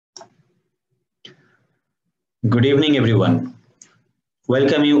Good evening, everyone.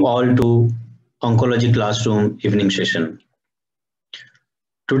 Welcome you all to Oncology Classroom evening session.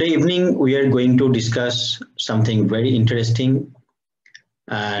 Today evening, we are going to discuss something very interesting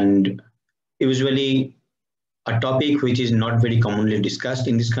and usually a topic which is not very commonly discussed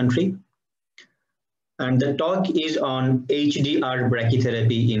in this country. And the talk is on HDR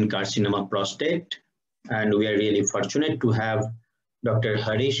brachytherapy in carcinoma prostate. And we are really fortunate to have Dr.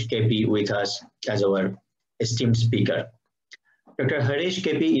 Harish KP with us as our esteemed speaker. Dr. Harish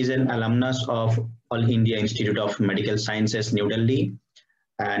KP is an alumnus of All India Institute of Medical Sciences, New Delhi,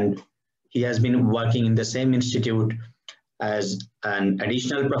 and he has been working in the same institute as an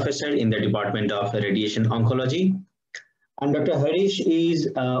additional professor in the Department of Radiation Oncology. And Dr. Harish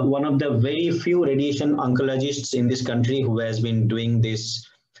is one of the very few radiation oncologists in this country who has been doing this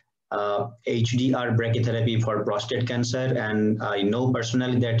HDR brachytherapy for prostate cancer. And I know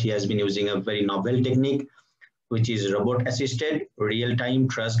personally that he has been using a very novel technique, which is robot assisted, real-time,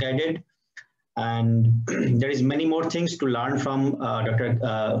 trust guided. And there is many more things to learn from Dr.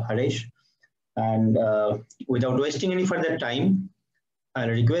 Harish. And without wasting any further time, I'll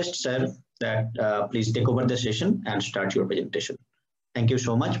request sir that please take over the session and start your presentation. Thank you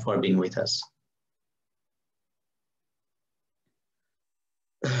so much for being with us.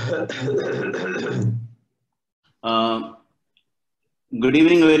 Good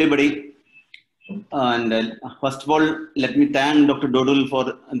evening, everybody. And first of all, let me thank Dr. Dodul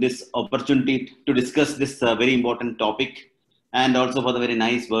for this opportunity to discuss this very important topic, and also for the very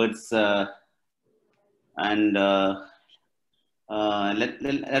nice words. Let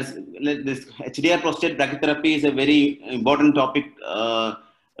this HDR prostate brachytherapy is a very important topic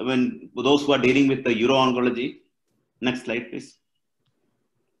when those who are dealing with the uro-oncology. Next slide, please.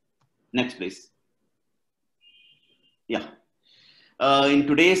 Next, please. Yeah. In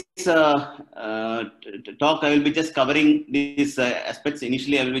today's talk, I will be just covering these aspects.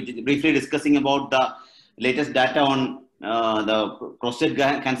 Initially, I will be briefly discussing about the latest data on the prostate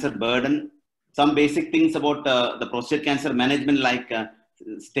cancer burden, some basic things about the prostate cancer management, like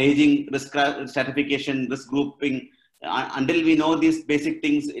staging, risk stratification, risk grouping. Until we know these basic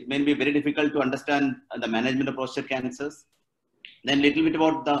things, it may be very difficult to understand the management of prostate cancers. Then a little bit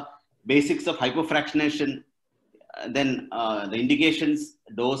about the basics of hypofractionation, then the indications,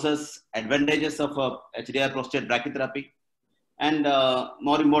 doses, advantages of HDR prostate brachytherapy, and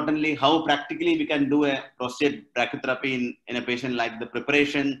more importantly, how practically we can do a prostate brachytherapy in a patient, like the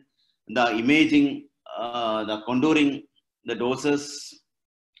preparation, the imaging, the contouring, the doses,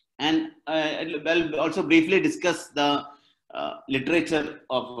 and I'll also briefly discuss the literature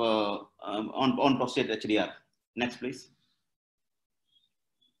of on prostate HDR. Next, please.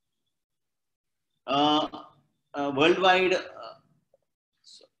 Worldwide,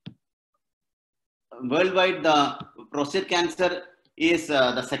 the prostate cancer is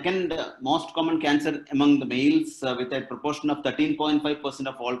the second most common cancer among the males, with a proportion of 13.5%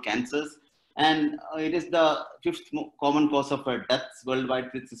 of all cancers, and it is the fifth common cause of deaths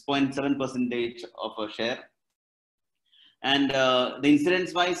worldwide, with 6.7% of a share. And the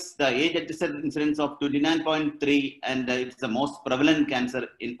incidence wise, the age adjusted incidence of 29.3, and it's the most prevalent cancer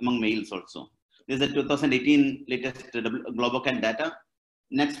among males also. This is the 2018 latest Globocan data.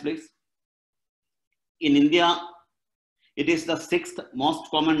 Next, please. In India, it is the sixth most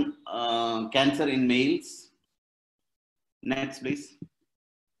common cancer in males. Next, please.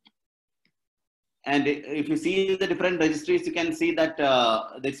 And if you see the different registries, you can see that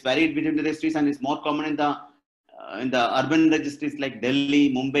it's varied between the registries, and it's more common in the urban registries like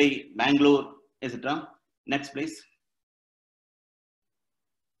Delhi, Mumbai, Bangalore, etc. Next, please.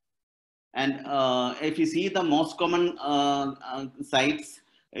 And if you see the most common sites,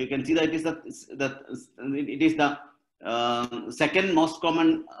 you can see that it is the second most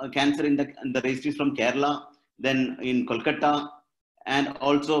common cancer in the registries from Kerala, then in Kolkata, and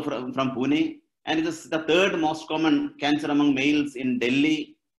also from Pune. And it is the third most common cancer among males in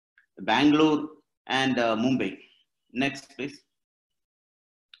Delhi, Bangalore, and Mumbai. Next, please.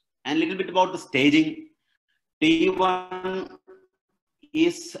 And a little bit about the staging. T1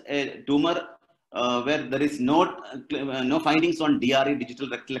 is a tumor where there is no findings on DRE, digital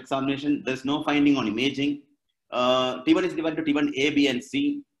rectal examination. There is no finding on imaging. T1 is divided to T1A, B, and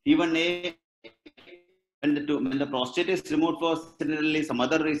C. T1A, when the prostate is removed for generally some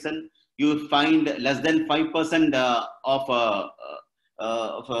other reason, you find less than 5% of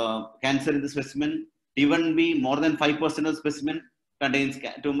cancer in the specimen. T1B, more than 5% of specimen contains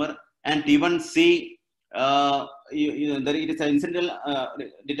tumor, and T1C, it is an incidental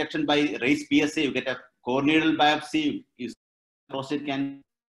detection by raised PSA. You get a core needle biopsy, you prostate cancer.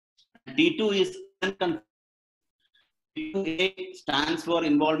 T2 is T2A stands for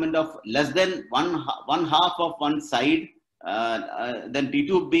involvement of less than one half of one side. Then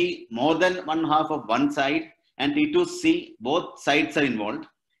T2B more than one half of one side, and T2C both sides are involved.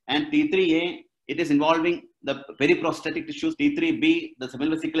 And T3A, it is involving the periprostatic tissues. T3B, the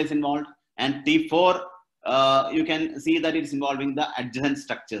semivesicle is involved, and T4, you can see that it is involving the adjacent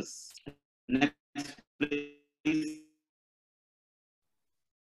structures. Next, please.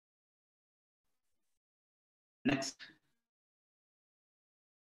 Next.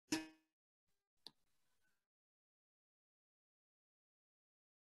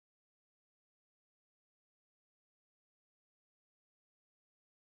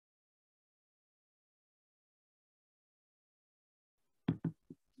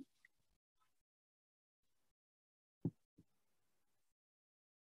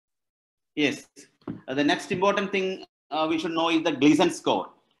 Yes. The next important thing we should know is the Gleason score.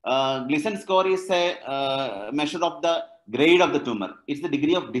 Gleason score is a measure of the grade of the tumor. It's the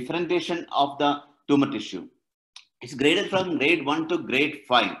degree of differentiation of the tumor tissue. It's graded from grade 1 to grade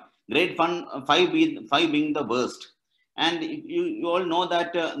 5. Grade 5 being the worst. And you all know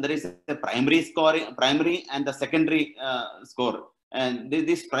that there is a primary score, primary and the secondary score. And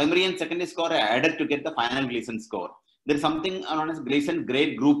this primary and secondary score are added to get the final Gleason score. There is something known as Gleason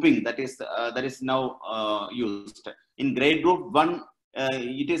grade grouping that is now used. In grade group 1,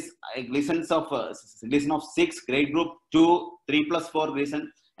 it is a Gleason of 6, grade group 2, 3 plus 4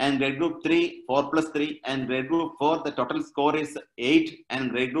 Gleason, and grade group 3, 4 plus 3, and grade group 4, the total score is 8,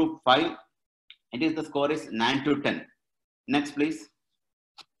 and grade group 5, the score is 9 to 10. Next, please.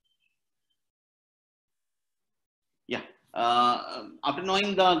 Yeah. After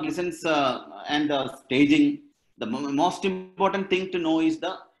knowing the Gleason's and the staging, the most important thing to know is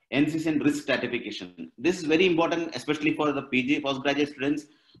the NCCN risk stratification. This is very important, especially for the PG postgraduate students,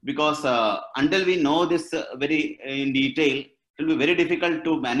 because until we know this very in detail, it will be very difficult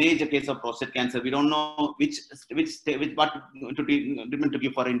to manage a case of prostate cancer. We don't know what treatment to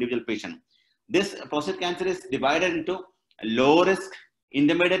give for an individual patient. This prostate cancer is divided into low risk,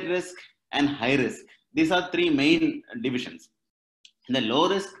 intermediate risk, and high risk. These are three main divisions. In the low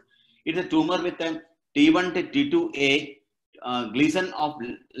risk, it is a tumor with a T1 to T2A Gleason of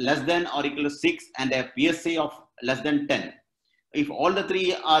less than or equal to 6 and a PSA of less than 10. If all the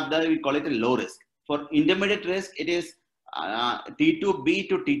three are there, we call it a low risk. For intermediate risk, it is T2B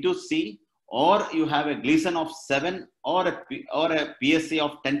to T2C, or you have a Gleason of 7 or a PSA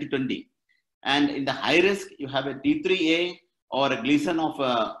of 10 to 20. And in the high risk, you have a T3A or a Gleason of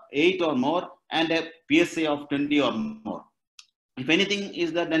 8 or more and a PSA of 20 or more. If anything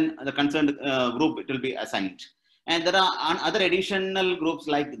is there, then the concerned group it will be assigned. And there are other additional groups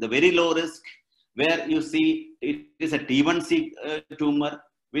like the very low risk, where you see it is a T1C tumor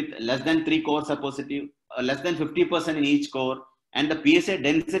with less than 3 cores are positive, less than 50% in each core, and the PSA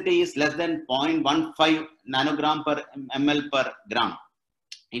density is less than 0.15 nanogram per ml per gram.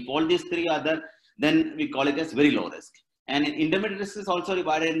 If all these three are there, then we call it as very low risk. And intermediate risk is also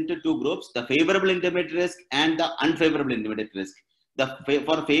divided into two groups, the favorable intermediate risk and the unfavorable intermediate risk.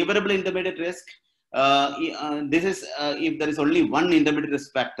 For favorable intermediate risk, this is if there is only one intermediate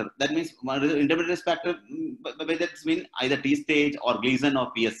risk factor. That means intermediate risk factor, that means either T stage or Gleason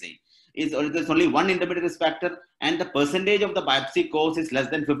or PSA. There's only one intermediate risk factor, and the percentage of the biopsy cause is less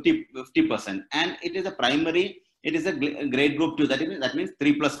than 50%. And it is a primary, it is a grade group 2, that means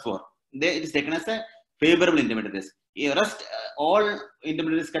 3 plus 4. It is taken as a favorable intermediate risk. The rest, all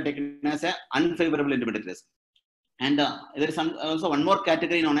intermediate risk are taken as an unfavorable intermediate risk. And there is also one more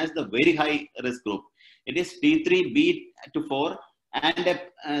category known as the very high risk group. It is T3B to 4, and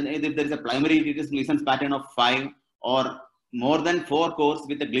if there is a primary, it is Gleason's pattern of 5 or more than 4 cores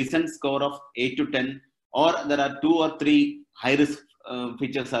with a Gleason score of 8 to 10, or there are 2 or 3 high risk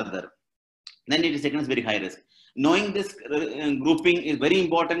features are there. Then it is taken as very high risk. Knowing this grouping is very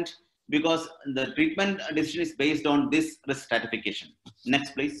important because the treatment decision is based on this risk stratification.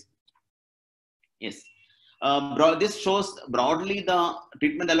 Next, please. Yes. This shows broadly the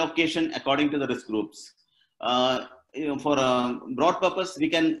treatment allocation according to the risk groups. For a broad purpose, we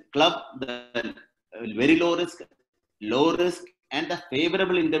can club the very low risk, and the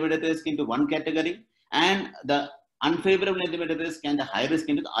favorable intermediate risk into one category, and the unfavorable intermediate risk and the high risk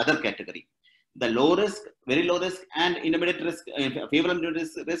into the other category. The low risk, very low risk, and intermediate risk, favorable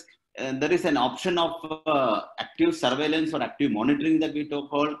intermediate risk, there is an option of active surveillance or active monitoring that we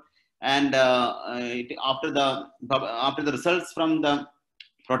call. And after the results from the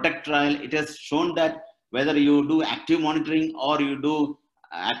PROTECT trial, it has shown that whether you do active monitoring or you do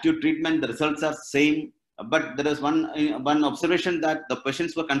active treatment, the results are same But there is one observation that the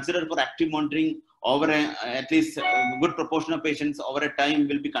patients were considered for active monitoring over at least a good proportion of patients over a time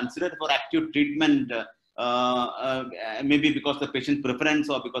will be considered for active treatment, maybe because the patient preference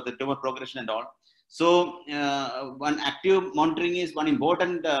or because the tumor progression and all. So one active monitoring is one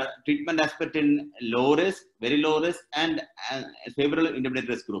important treatment aspect in low risk, very low risk, and favorable intermediate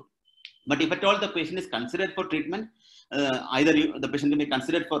risk group. But if at all the patient is considered for treatment, either the patient can be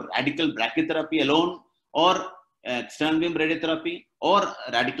considered for radical brachytherapy alone, or external beam radiotherapy, or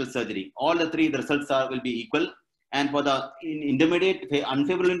radical surgery. All the three, the results will be equal. And for the intermediate,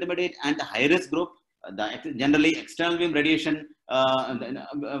 unfavorable intermediate, and high risk group, generally external beam radiation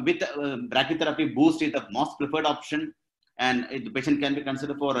with brachytherapy boost is the most preferred option. And the patient can be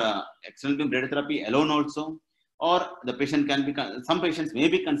considered for external beam radiotherapy alone also, or the patient can be, some patients may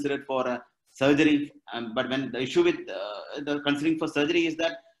be considered for surgery. But when the issue with the considering for surgery is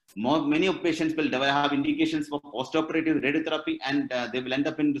that many of patients will have indications for postoperative radiotherapy, and they will end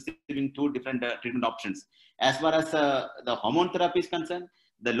up in receiving two different treatment options. As far as the hormone therapy is concerned,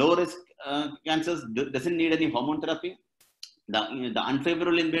 the low risk cancers doesn't need any hormone therapy. The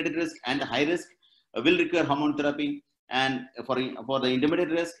unfavorable intermediate risk and the high risk will require hormone therapy. And for the intermediate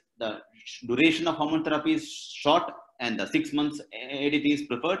risk, the duration of hormone therapy is short, and the 6 months ADT is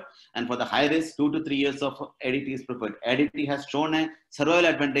preferred. And for the high risk, 2 to 3 years of ADT is preferred. ADT has shown a survival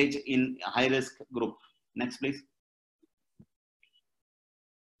advantage in high risk group. Next, please.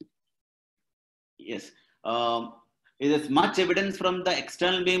 Yes. There is much evidence from the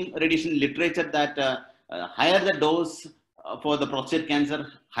external beam radiation literature that higher the dose for the prostate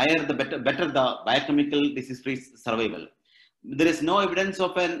cancer, higher the better the biochemical disease-free survival. There is no evidence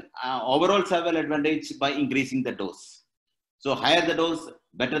of an overall survival advantage by increasing the dose. So higher the dose,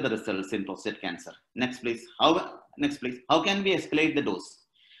 better the results in prostate cancer. Next, please. Next, please. How can we escalate the dose?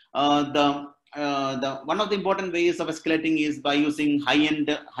 One of the important ways of escalating is by using high-end,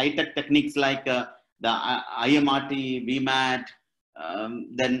 high-tech techniques like the IMRT, VMAT.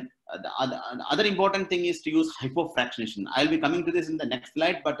 Then the other important thing is to use hypofractionation. I'll be coming to this in the next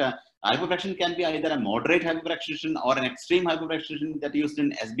slide, but hypofractionation can be either a moderate hypofractionation or an extreme hypofractionation that is used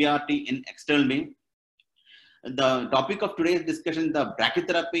in SBRT in external beam. The topic of today's discussion, the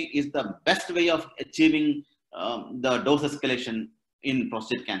brachytherapy, is the best way of achieving the dose escalation in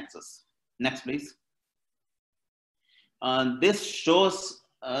prostate cancers. Next, please. This shows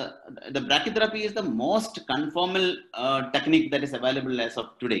the brachytherapy is the most conformal technique that is available as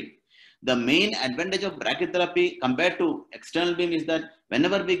of today. The main advantage of brachytherapy compared to external beam is that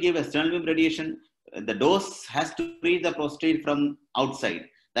whenever we give external beam radiation, the dose has to reach the prostate from outside.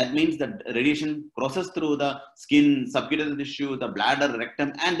 That means the radiation crosses through the skin, subcutaneous tissue, the bladder,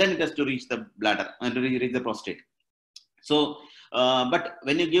 rectum, and then it has to reach the bladder and reach the prostate. So, but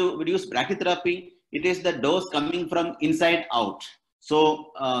when you use brachytherapy, it is the dose coming from inside out.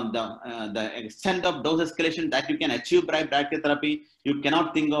 So the extent of dose escalation that you can achieve by brachytherapy, you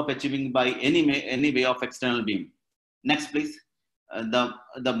cannot think of achieving by any way of external beam. Next, please.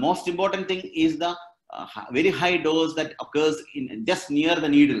 The most important thing is the very high dose that occurs in just near the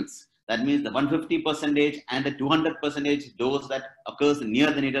needles. That means the 150% and the 200% dose that occurs near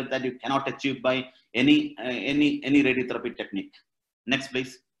the needle that you cannot achieve by any radiotherapy technique. Next,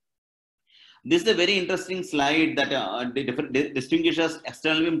 please. This is a very interesting slide that distinguishes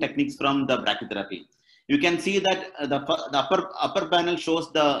external beam techniques from the brachytherapy. You can see that the upper panel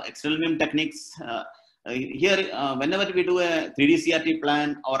shows the external beam techniques. Here, whenever we do a 3D CRT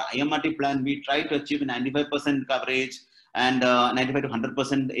plan or IMRT plan, we try to achieve 95% coverage and 95 to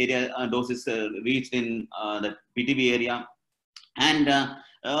 100% area doses reached in the PTB area. And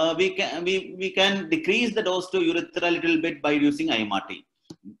we can decrease the dose to urethra a little bit by using IMRT.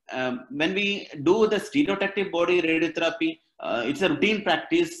 When we do the stereotactic body radiotherapy, it's a routine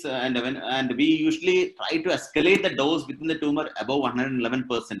practice, and we usually try to escalate the dose within the tumor above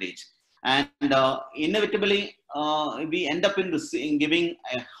 111%. And inevitably, we end up in giving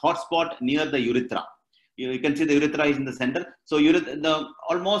a hotspot near the urethra. You can see the urethra is in the center. So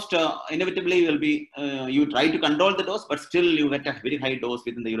almost inevitably will be, you try to control the dose, but still you get a very high dose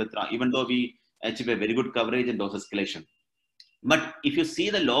within the urethra, even though we achieve a very good coverage and dose escalation. But if you see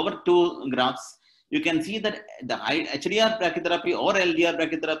the lower two graphs, you can see that the HDR brachytherapy or LDR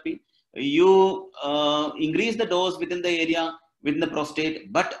brachytherapy, you increase the dose within the area, within the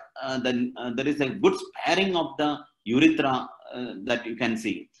prostate, but there is a good sparing of the urethra that you can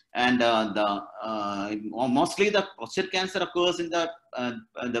see. And mostly the prostate cancer occurs in the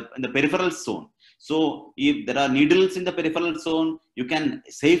peripheral zone. So if there are needles in the peripheral zone, you can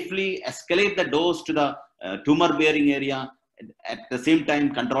safely escalate the dose to the tumor bearing area at the same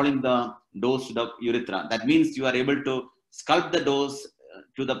time controlling the dose to the urethra. That means you are able to sculpt the dose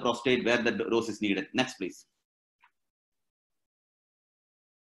to the prostate where the dose is needed. Next, please.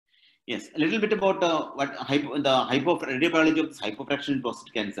 Yes, a little bit about the radiobiology of this hypofraction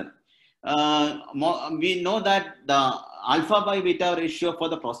prostate cancer. We know that the alpha by beta ratio for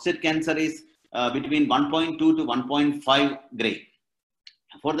the prostate cancer is between 1.2 to 1.5 gray.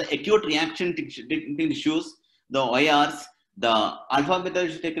 For the acute reaction tissues, the OIRs, the alpha beta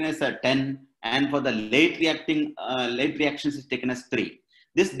is taken as 10, and for the late reactions is taken as 3.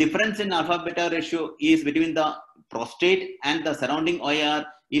 This difference in alpha beta ratio is between the prostate and the surrounding OIR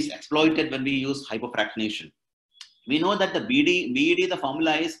is exploited when we use hypofractionation. We know that the BED, the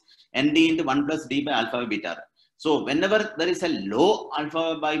formula is ND into 1 plus D by alpha by beta. So whenever there is a low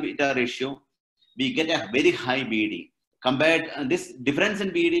alpha by beta ratio, we get a very high BED. Compared this difference in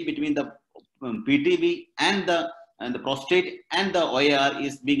BED between the PTB and the prostate and the OIR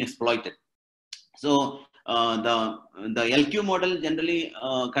is being exploited. So the LQ model generally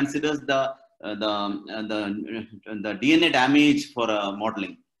considers the DNA damage for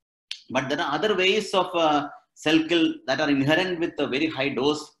modeling. But there are other ways of cell kill that are inherent with a very high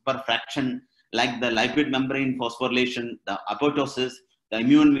dose per fraction, like the lipid membrane phosphorylation, the apoptosis, the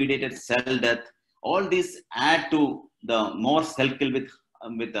immune-mediated cell death. All these add to the more cell kill with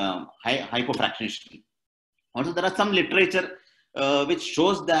hypofractionation. Also, there are some literature which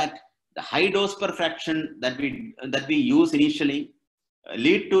shows that the high dose per fraction that we use initially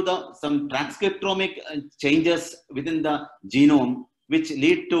lead to some transcriptomic changes within the genome, which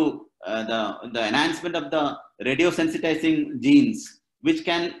lead to the enhancement of the radiosensitizing genes, which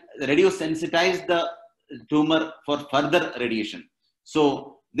can radiosensitize the tumor for further radiation.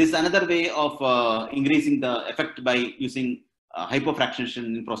 So this is another way of increasing the effect by using hypofractionation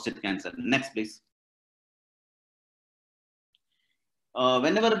in prostate cancer. Next, please.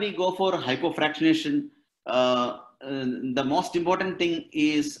 Whenever we go for hypofractionation, the most important thing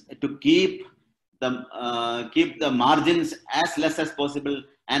is to keep the margins as less as possible,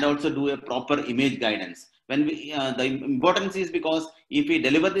 and also do a proper image guidance. When we, the importance is because if we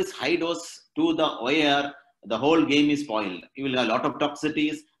deliver this high dose to the OIR, the whole game is spoiled. You will have a lot of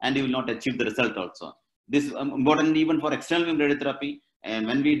toxicities and you will not achieve the result also. This is important even for external beam radiotherapy. And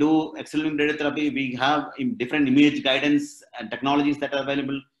when we do external beam radiotherapy, we have different image guidance and technologies that are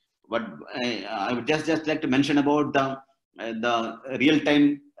available. But I would just like to mention about the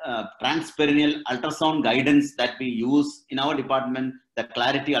real-time transperineal ultrasound guidance that we use in our department, the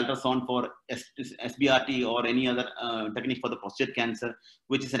Clarity ultrasound for SBRT or any other technique for the prostate cancer,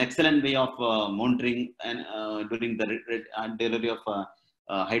 which is an excellent way of monitoring and during the delivery of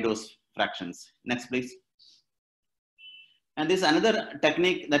high dose fractions. Next, please. And this is another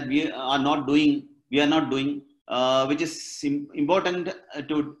technique that we are not doing, which is important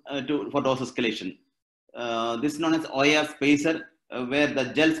for dose escalation. This is known as OIR spacer, where the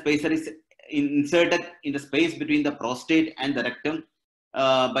gel spacer is inserted in the space between the prostate and the rectum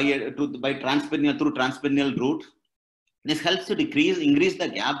through transperineal route. This helps to increase the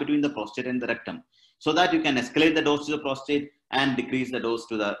gap between the prostate and the rectum, so that you can escalate the dose to the prostate and decrease the dose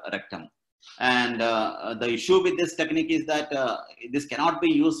to the rectum. And the issue with this technique is that this cannot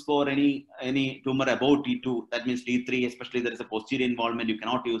be used for any tumor above T2. That means T3, especially there is a posterior involvement, you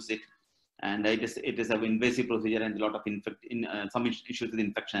cannot use it. And it is an invasive procedure and a lot of some issues with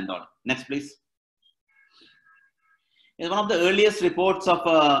infection and all. Next, please. One of the earliest reports of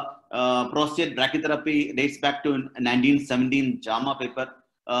prostate brachytherapy dates back to 1917 JAMA paper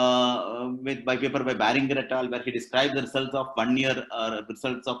by Baringer et al., where he described the results of 1 year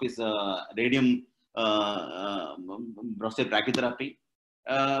results of his radium prostate brachytherapy,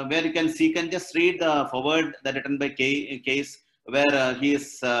 where you can just read the forward that written by Case, where he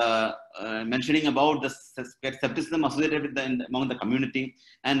is mentioning about the skepticism associated with among the community,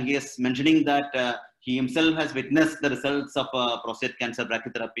 and he is mentioning that he himself has witnessed the results of prostate cancer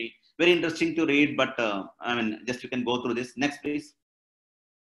brachytherapy. Very interesting to read, but I mean, just you can go through this. Next, please.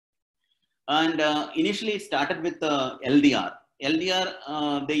 And initially it started with LDR.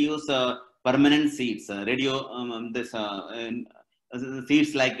 LDR, they use permanent seeds,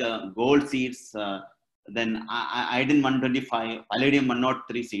 seeds like gold seeds, then iodine 125, palladium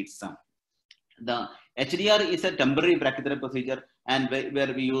 103 seeds. The HDR is a temporary brachytherapy procedure, and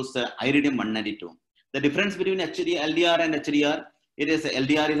where we use iridium 192. The difference between LDR and HDR,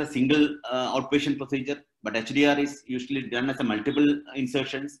 LDR is a single outpatient procedure, but HDR is usually done as a multiple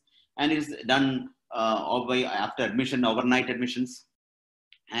insertions, and is done after admission, overnight admissions.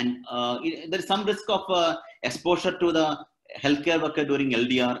 And there is some risk of exposure to the healthcare worker during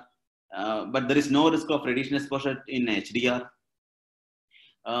LDR, but there is no risk of radiation exposure in HDR.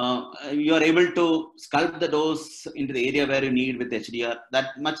 you are able to sculpt the dose into the area where you need with HDR.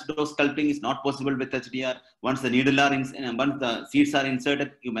 That much dose sculpting is not possible with HDR. Once the once the seeds are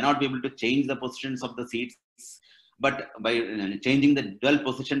inserted, you may not be able to change the positions of the seeds. But by changing the dwell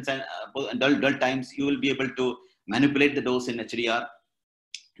positions and dwell times, you will be able to manipulate the dose in HDR.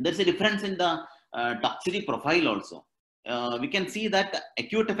 There's a difference in the toxicity profile also. We can see that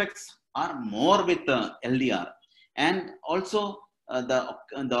acute effects are more with LDR, and also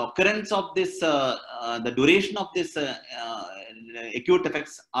the occurrence of this, the duration of this acute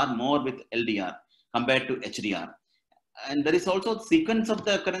effects are more with LDR compared to HDR. And there is also sequence of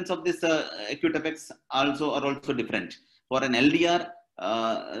the occurrence of this acute effects are also different. For an LDR,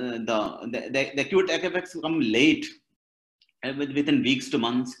 the acute effects come late, within weeks to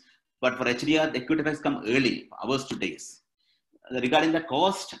months, but for HDR, the acute effects come early, hours to days. Regarding the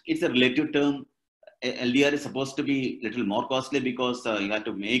cost, it's a relative term. LDR is supposed to be a little more costly because you have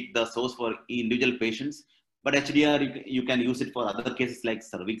to make the source for individual patients. But HDR, you can use it for other cases like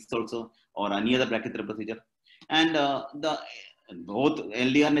cervix also, or any other brachytherapy procedure. And both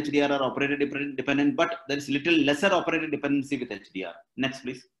LDR and HDR are operator dependent, but there is little lesser operator dependency with HDR. Next,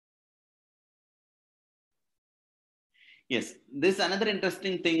 please. Yes, this is another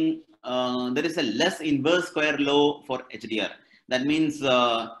interesting thing. There is a less inverse square law for HDR. That means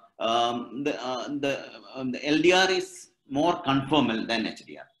the LDR is more conformal than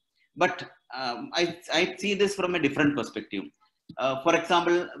HDR. But I see this from a different perspective. For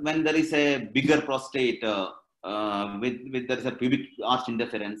example, when there is a bigger prostate with there is a pubic arch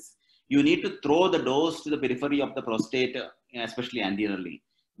interference, you need to throw the dose to the periphery of the prostate, especially anteriorly,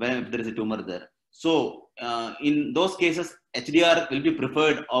 when there is a tumor there. So in those cases, HDR will be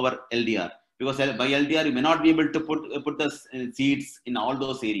preferred over LDR, because by LDR you may not be able to put the seeds in all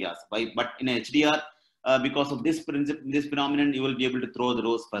those areas. But in HDR, because of this phenomenon, you will be able to throw the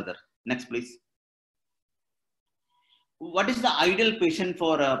dose further. Next, please. What is the ideal patient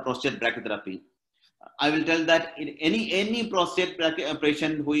for prostate brachytherapy? I will tell that any prostate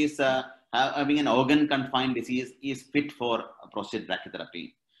patient who is having an organ confined disease is fit for prostate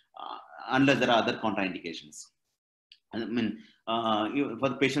brachytherapy, unless there are other contraindications. I mean, for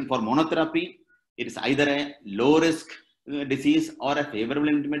the patient for monotherapy, it is either a low risk disease or a favorable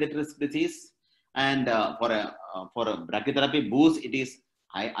intermediate risk disease, and for a brachytherapy boost, it is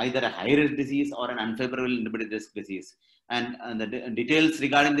either a high risk disease or an unfavorable intermediate risk disease. And the details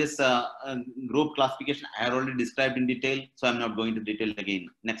regarding this group classification I have already described in detail, so I'm not going to detail again.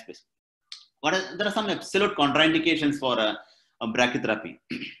 Next, please. There are some absolute contraindications for brachytherapy.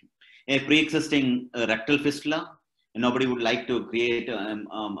 A pre-existing rectal fistula. Nobody would like to create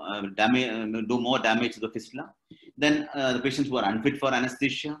do more damage to the fistula. Then the patients who are unfit for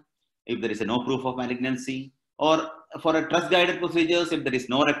anesthesia, if there is no proof of malignancy, or for a truss-guided procedures, if there is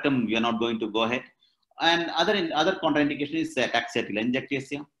no rectum, we are not going to go ahead. And other contraindication is ataxia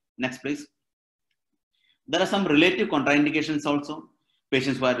telangiectasia. Next, please. There are some relative contraindications also.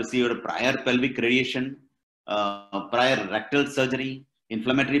 Patients who have received prior pelvic radiation, prior rectal surgery,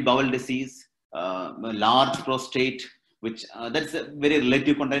 inflammatory bowel disease, large prostate, which that's a very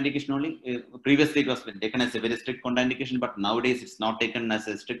relative contraindication only. Previously, it was taken as a very strict contraindication, but nowadays it's not taken as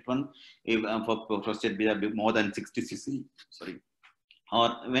a strict one. If, for prostate more than 60 cc, sorry. Or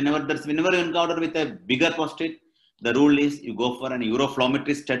whenever you encounter with a bigger prostate, the rule is you go for an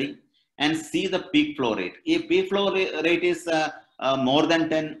uroflowmetry study and see the peak flow rate. If peak flow rate is more than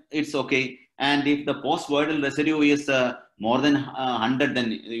 10, it's okay. And if the post-voidal residue is more than 100,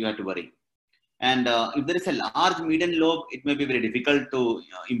 then you have to worry. And if there is a large median lobe, it may be very difficult to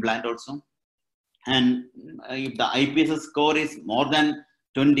implant also. And if the IPSS score is more than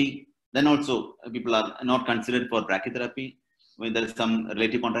 20, then also people are not considered for brachytherapy when there is some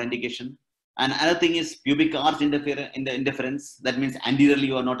relative contraindication. And another thing is pubic arch interference. That means anteriorly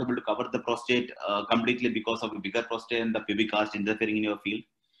you are not able to cover the prostate completely because of a bigger prostate and the pubic arch interfering in your field.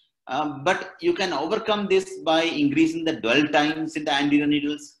 But you can overcome this by increasing the dwell times in the anterior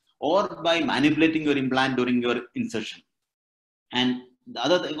needles or by manipulating your implant during your insertion. And the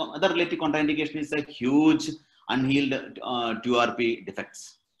other related contraindication is a huge unhealed TURP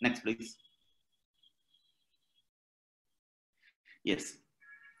defects. Next, please. Yes.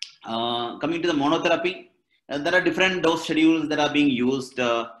 Coming to the monotherapy, there are different dose schedules that are being used.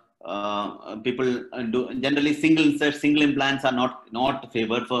 People do generally single implants are not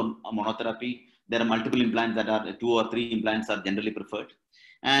favored for monotherapy. There are multiple implants that are 2 or 3 implants are generally preferred.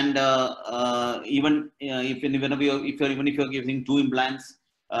 And even if you're using 2 implants,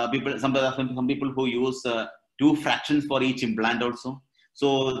 some people who use 2 fractions for each implant also.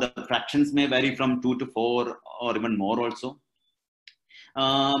 So the fractions may vary from 2 to 4 or even more also.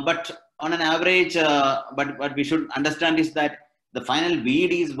 But on an average, but what we should understand is that the final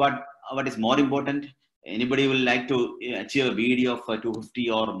VD is what is more important. Anybody will like to achieve a VD of 250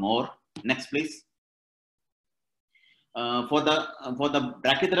 or more. Next, please. For the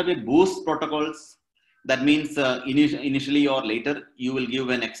brachytherapy boost protocols, that means initially or later you will give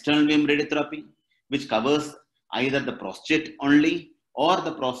an external beam radiotherapy, which covers either the prostate only or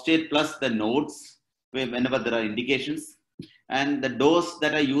the prostate plus the nodes whenever there are indications. And the dose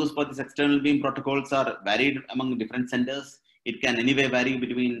that are used for these external beam protocols are varied among different centers. It can anyway vary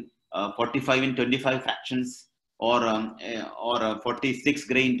between 45 in 25 fractions, or 46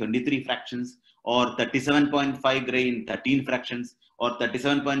 gray in 23 fractions, or 37.5 gray in 13 fractions, or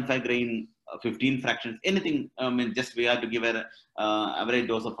 37.5 gray in 15 fractions. Anything, just we have to give an average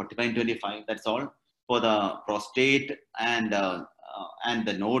dose of 45 and 25. That's all for the prostate and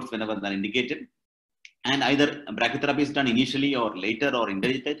the nodes whenever they're indicated. And either brachytherapy is done initially or later or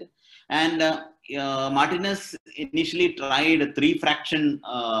integrated. And Martinez initially tried 3 fraction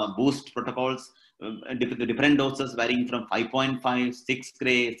boost protocols, different doses varying from 5.5, 6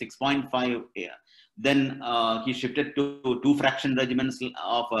 gray, 6.5. Then he shifted to 2 fraction regimens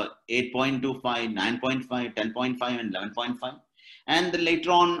of 8.25, 9.5, 10.5, and 11.5. And then later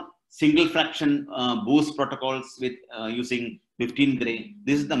on, single fraction boost protocols with using 15 gray.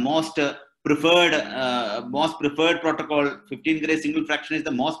 This is the most preferred protocol. 15 gray single fraction is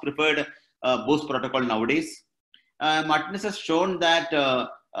the most preferred boost protocol nowadays. Martinez has shown that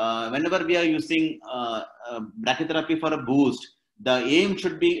whenever we are using brachytherapy for a boost, the aim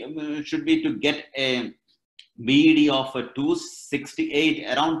should be to get a BED of 268,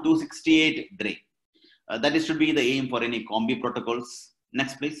 around 268 gray. That should be the aim for any combi protocols.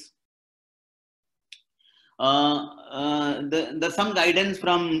 Next, please. There's some guidance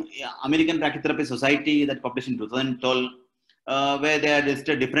from American Brachytherapy Society that published in 2012, where they are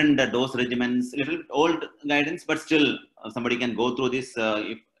listed different dose regimens. Little old guidance, but still somebody can go through this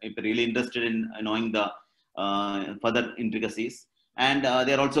if really interested in knowing the further intricacies. And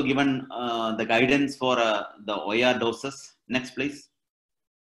they are also given the guidance for the OIR doses. Next, please.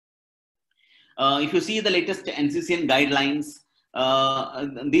 If you see the latest NCCN guidelines,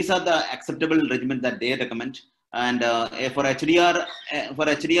 these are the acceptable regimen that they recommend. And for HDR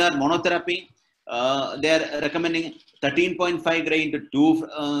monotherapy, they are recommending 13.5 gray into two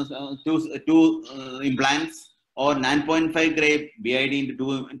implants, or 9.5 gray BID into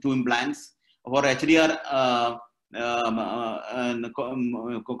two implants. For HDR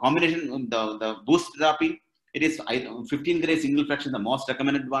combination, the boost therapy, it is 15 gray single fraction, the most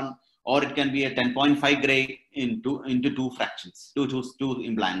recommended one, or it can be a 10.5 gray into two fractions, two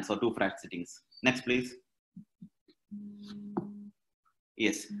implants or 2 frac sittings. Next, please.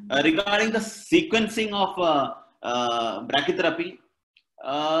 Yes, regarding the sequencing of brachytherapy,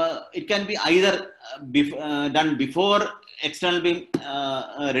 it can be either done before external beam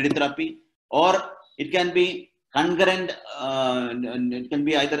radiotherapy, or it can be concurrent. It can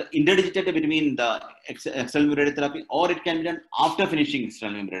be either interdigitated between the external beam radiotherapy, or it can be done after finishing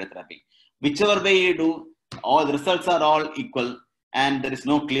external beam radiotherapy. Whichever way you do, all the results are all equal, and there is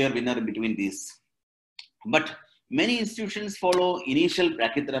no clear winner between these. But many institutions follow initial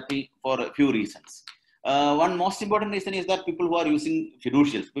brachytherapy for a few reasons. One most important reason is that people who are using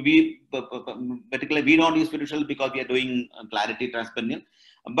fiducials, particularly we don't use fiducials because we are doing clarity transperineal.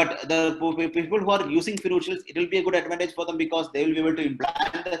 But the people who are using fiducials, it will be a good advantage for them because they will be able to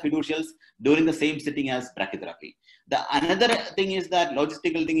implant the fiducials during the same sitting as brachytherapy. The another thing is that,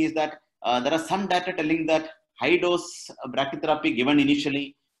 logistical thing is that there are some data telling that high dose brachytherapy given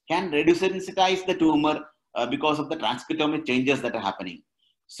initially can redensitize the tumor because of the transcriptomic changes that are happening.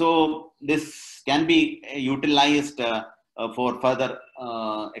 So this can be utilized for further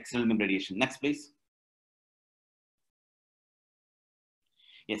external beam radiation. Next, please.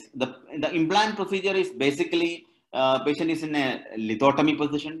 Yes, the implant procedure is basically patient is in a lithotomy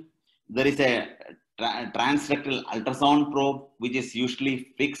position. There is a transrectal ultrasound probe which is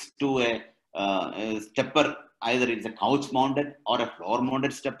usually fixed to a stepper. Either it's a couch mounted or a floor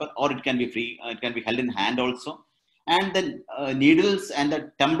mounted stepper, or it can be free. It can be held in hand also. And the needles and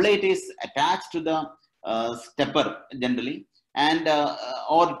the template is attached to the stepper generally, and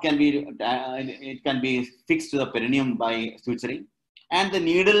or it can be fixed to the perineum by suturing. And the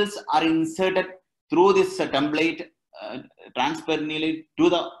needles are inserted through this template transperineally to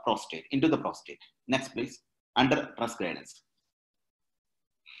the prostate, into the prostate. Next, please. Under trust guidance.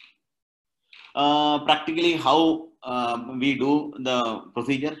 Practically how we do the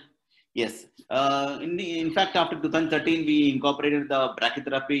procedure. Yes, in fact, after 2013, we incorporated the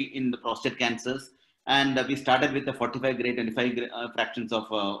brachytherapy in the prostate cancers, And we started with the 45 gray, 25 fractions of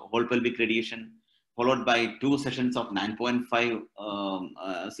whole pelvic radiation, followed by 2 sessions of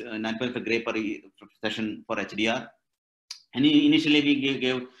 9.5 gray per session for HDR. And initially we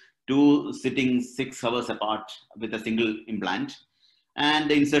gave 2 sittings 6 hours apart with a single implant. And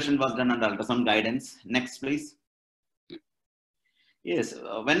the insertion was done under ultrasound guidance. Next, please. Yes,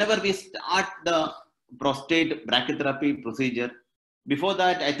 whenever we start the prostate brachytherapy procedure, before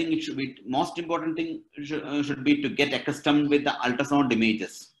that, I think it should be most important thing should be to get accustomed with the ultrasound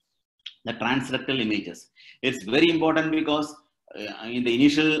images, the transrectal images. It's very important because in the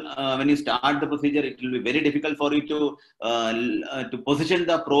initial, when you start the procedure, it will be very difficult for you to position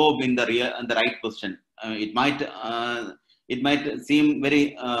the probe in the right position. It might seem very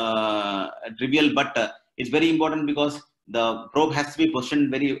trivial, but it's very important because the probe has to be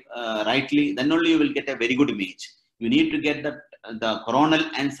positioned very rightly. Then only you will get a very good image. You need to get the coronal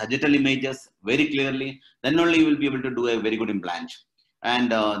and sagittal images very clearly. Then only you will be able to do a very good implant.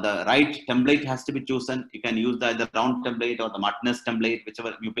 And the right template has to be chosen. You can use the round template or the Martinez template,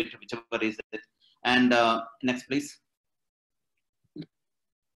 whichever is it. And next, please.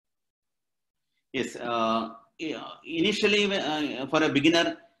 Yes. Initially, for a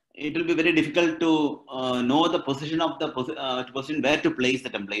beginner, it will be very difficult to know the position of the position where to place the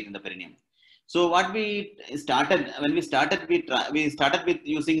template in the perineum. So what we started when we started with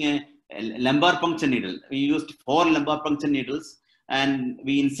using a lumbar puncture needle. We used 4 lumbar puncture needles, and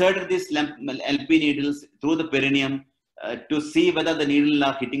we inserted these LP needles through the perineum to see whether the needle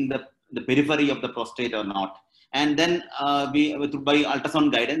are hitting the periphery of the prostate or not. And then by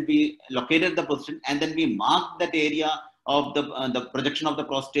ultrasound guidance, we located the position, and then we marked that area of the projection of the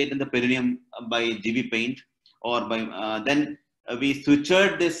prostate in the perineum by GV paint, or by then we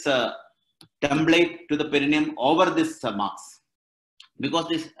sutured this template to the perineum over this marks, because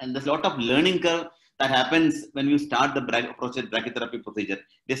there's a lot of learning curve that happens when you start the prostate brachytherapy procedure.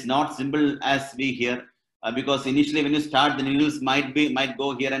 It is not simple as we hear, because initially when you start, the needles might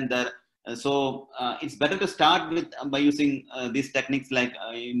go here and there. So it's better to start by using these techniques, like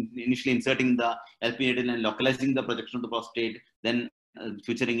initially inserting the LP needle and localizing the projection of the prostate, then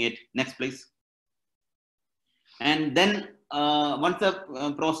suturing it. Next, please. And then once the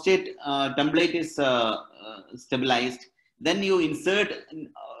prostate template is stabilized, then you insert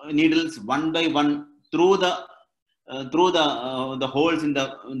needles one by one through the holes in the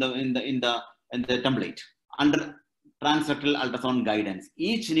template under transrectal ultrasound guidance.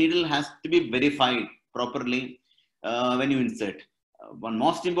 Each needle has to be verified properly when you insert. One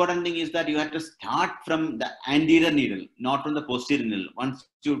most important thing is that you have to start from the anterior needle, not from the posterior needle. Once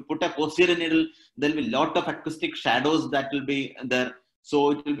you put a posterior needle, there will be a lot of acoustic shadows that will be there.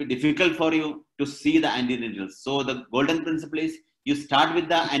 So it will be difficult for you to see the anterior needles. So the golden principle is you start with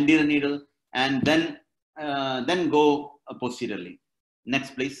the anterior needle and then go posteriorly.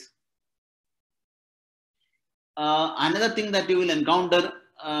 Next, please. Another thing that you will encounter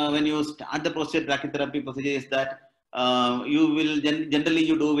when you start the prostate brachytherapy procedure is that you will generally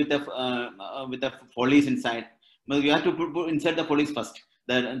you do with the Foley's inside. But you have to insert the Foley's first.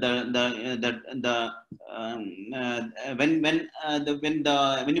 When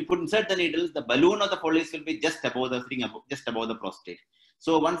you insert the needles, the balloon of the Foley's will be just above the prostate.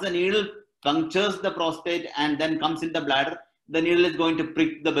 So once the needle punctures the prostate and then comes in the bladder, the needle is going to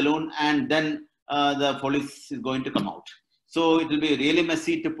prick the balloon, and then the Foley's is going to come out. So it will be really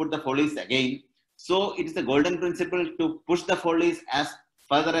messy to put the Foley's again. So it is the golden principle to push the Foley's as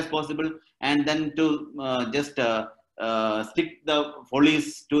further as possible, and then to just stick the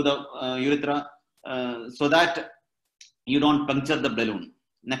Foley's to the urethra so that you don't puncture the balloon.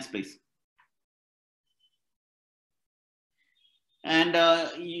 Next, please. And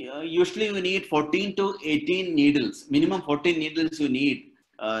usually we need 14 to 18 needles, minimum 14 needles you need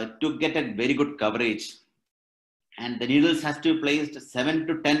to get a very good coverage. And the needles has to be placed 7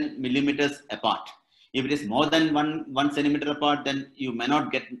 to 10 millimeters apart. If it is more than one centimeter apart, then you may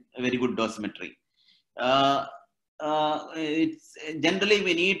not get a very good dosimetry. It's generally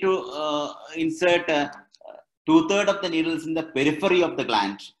we need to insert 2/3 of the needles in the periphery of the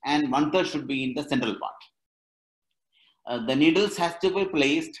gland, and 1/3 should be in the central part. The needles has to be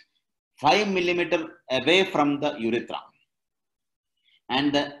placed 5 millimeters away from the urethra.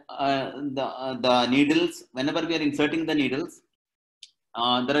 And the needles, whenever we are inserting the needles,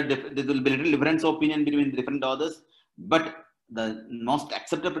 there will be little difference of opinion between different authors, but the most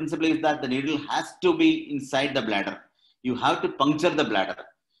accepted principle is that the needle has to be inside the bladder. You have to puncture the bladder,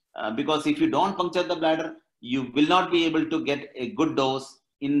 because if you don't puncture the bladder, you will not be able to get a good dose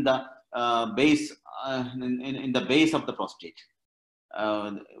in the base in the base of the prostate.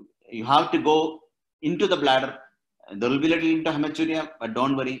 You have to go into the bladder. There will be a little bit of hematuria, but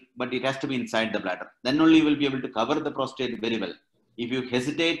don't worry, but it has to be inside the bladder. Then only you will be able to cover the prostate very well. If you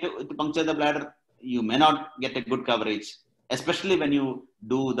hesitate to puncture the bladder, you may not get a good coverage, especially when you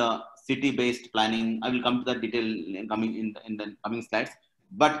do the CT-based planning. I will come to that detail in the coming slides.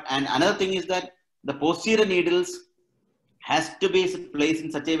 But and another thing is that the posterior needles has to be placed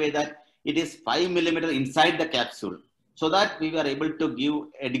in such a way that it is 5 millimeter inside the capsule, so that we are able to give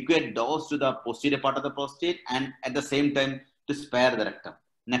adequate dose to the posterior part of the prostate and at the same time to spare the rectum.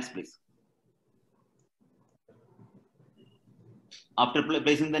 Next, please. After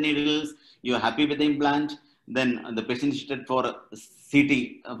placing the needles, you are happy with the implant, then the patient is treated for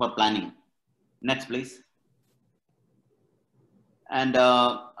CT for planning. Next, please. And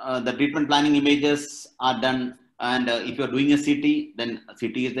the treatment planning images are done. And if you are doing a CT, then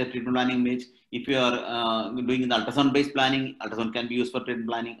CT is the treatment planning image. If you are doing the ultrasound-based planning, ultrasound can be used for treatment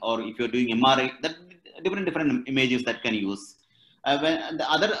planning. Or if you are doing MRI, that different images that can use. When the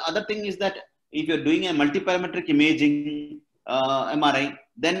other thing is that if you are doing a multiparametric imaging MRI,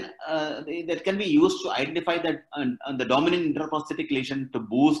 then that can be used to identify that the dominant intraprostatic lesion to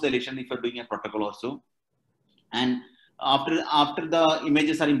boost the lesion if you are doing a protocol also. And after the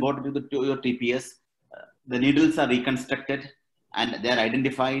images are imported to your TPS, the needles are reconstructed and they are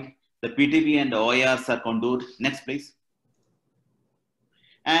identified. The PTV and the OIRs are contoured. Next, please.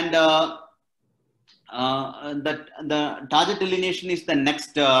 And the target delineation is the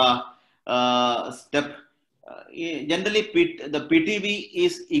next step. Generally, the PTV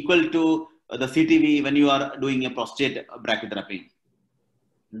is equal to the CTV when you are doing a prostate brachytherapy.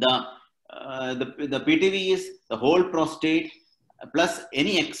 The PTV is the whole prostate plus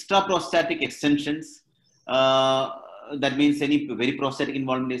any extra prostatic extensions. That means any very prostatic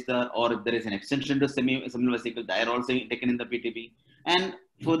involvement is there, or if there is an extension to seminal vesicle, they are also taken in the PTV. And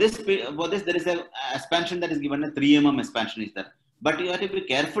for this there is a expansion that is given, a 3 mm expansion is there. But you have to be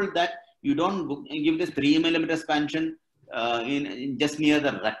careful that you don't give this 3 mm expansion in just near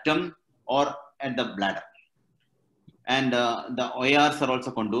the rectum or at the bladder. And the OIRs are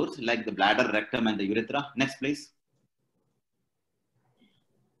also contoured, like the bladder, rectum, and the urethra. Next, please.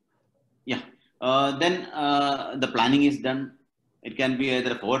 Yeah. Then the planning is done. It can be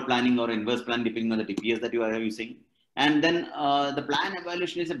either forward planning or inverse plan, depending on the TPS that you are using. And then the plan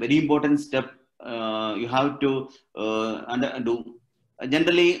evaluation is a very important step. You have to do.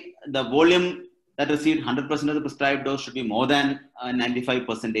 Generally, the volume that received 100% of the prescribed dose should be more than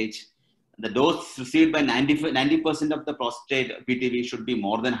 95%. The dose received by 90% of the prostate PTV should be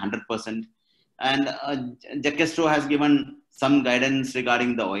more than 100%. And Jacquestro has given some guidance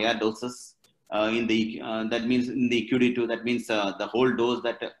regarding the OIR doses. That means in the EQD2, that means the whole dose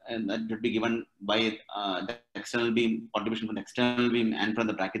that should be given by the external beam, contribution from the external beam and from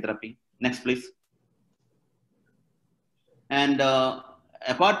the brachytherapy. Next, please. And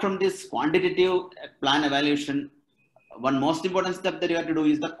apart from this quantitative plan evaluation, one most important step that you have to do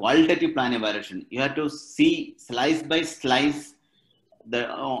is the qualitative plan evaluation. You have to see slice by slice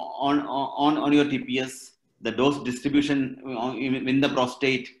on your TPS, the dose distribution in the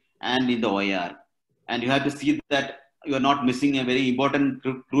prostate and in the OIR. And you have to see that you are not missing a very important,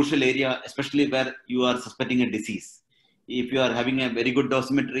 crucial area, especially where you are suspecting a disease. If you are having a very good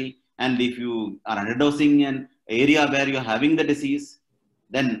dosimetry, and if you are underdosing an area where you are having the disease,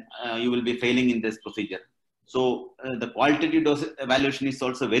 then you will be failing in this procedure. So the qualitative dose evaluation is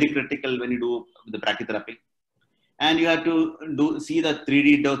also very critical when you do the brachytherapy. And you have to see the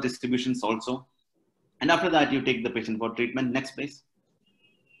 3D dose distributions also. And after that, you take the patient for treatment. Next, please.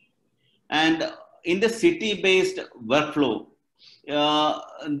 And in the CT-based workflow,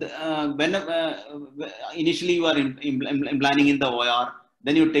 when initially you are implanting in the OR,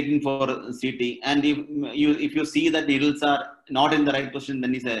 then you're taking for CT. And if you see that needles are not in the right position,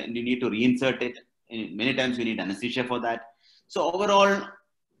 then you need to reinsert it. Many times you need anesthesia for that. So overall,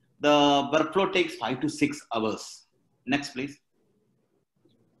 the workflow takes 5 to 6 hours. Next, please.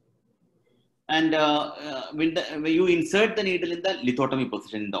 And when you insert the needle in the lithotomy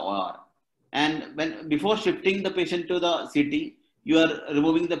position in the OR, and before shifting the patient to the CT, you are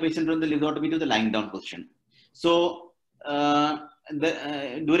removing the patient from the lithotomy to the lying down position. So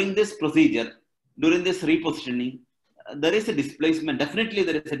during this procedure, during this repositioning, there is a displacement. Definitely,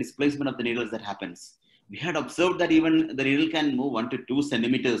 there is a displacement of the needles that happens. We had observed that even the needle can move 1 to 2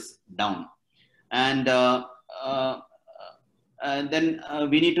 centimeters down, and then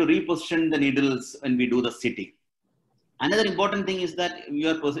we need to reposition the needles when we do the CT. Another important thing is that we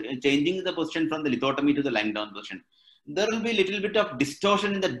are changing the position from the lithotomy to the lying down position. There will be a little bit of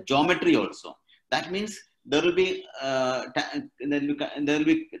distortion in the geometry also. That means there will be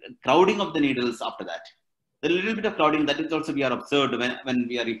crowding of the needles after that. A little bit of crowding that is also we are observed when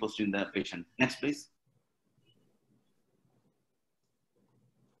we are repositioning the patient. Next, please.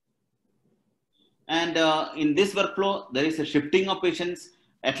 And in this workflow, there is a shifting of patients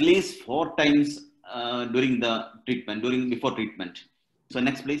at least 4 times during the treatment, before treatment. So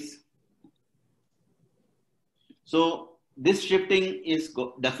next, please. So this shifting is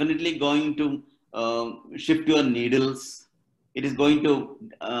definitely going to shift your needles. It is going to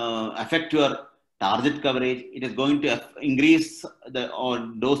affect your target coverage. It is going to increase the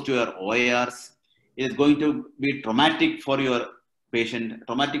dose to your OARs. It is going to be traumatic for your patient,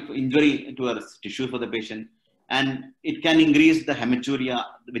 traumatic injury to your tissue for the patient. And it can increase the hematuria,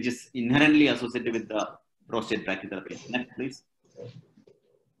 which is inherently associated with the prostate brachytherapy. Next, please.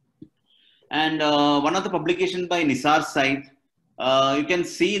 And one of the publications by Nisar's side, you can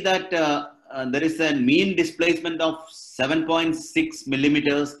see that there is a mean displacement of 7.6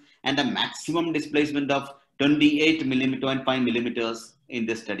 millimeters and a maximum displacement of 28 millimeters in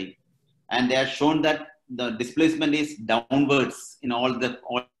this study. And they have shown that the displacement is downwards in all the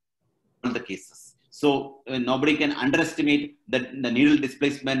cases. So nobody can underestimate the needle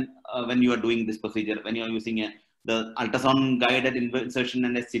displacement when you are doing this procedure, when you are using the ultrasound guided insertion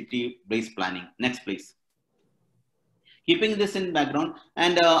and SCT based planning. Next, please. Keeping this in background,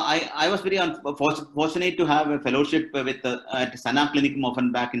 and I was very fortunate to have a fellowship with at Sana Klinikum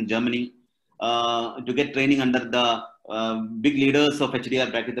Offenbach in Germany to get training under the big leaders of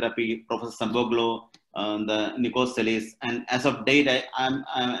HDR brachytherapy, Professor Samboglo, the Nikos Selis, and as of date, I'm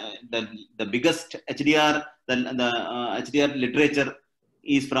the biggest HDR, HDR literature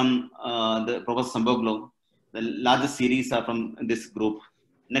is from the Professor Samboglo. The largest series are from this group.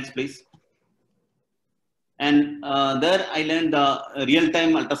 Next, please. And there I learned the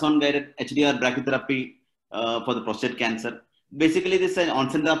real-time ultrasound-guided HDR brachytherapy for the prostate cancer. Basically, this is an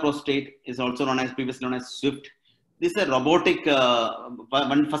on-center prostate, is also previously known as SWIFT. This is a robotic,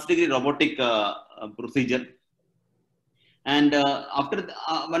 first-degree robotic procedure. And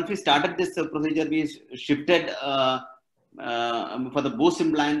once we started this procedure, we shifted for the boost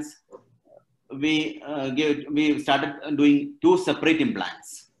implants. We started doing 2 separate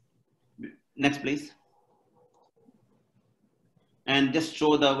implants. Next, please. And just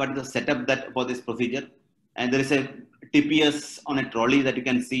show what is the setup for this procedure. And there is a TPS on a trolley that you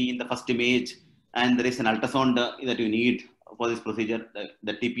can see in the first image, and there is an ultrasound that you need for this procedure.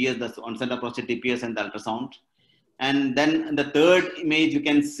 The TPS, the on-center prostate TPS, and the ultrasound. And then the third image, you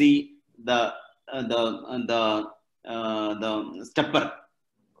can see the stepper.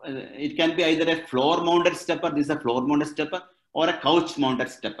 It can be either a floor-mounted stepper, this is a floor-mounted stepper, or a couch-mounted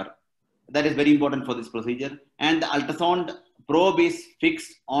stepper. That is very important for this procedure. And the ultrasound probe is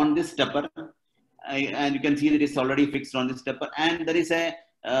fixed on this stepper. And you can see that it's already fixed on this stepper. And there is the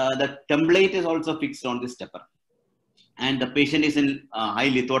template is also fixed on this stepper. And the patient is in high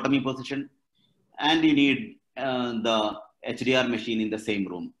lithotomy position. And you need the HDR machine in the same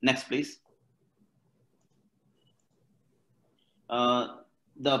room. Next, please. The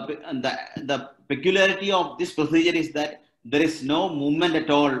peculiarity of this procedure is that there is no movement at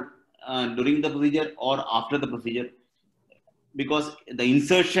all during the procedure or after the procedure, because the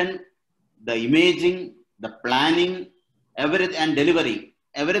insertion, the imaging, the planning, everything, and delivery,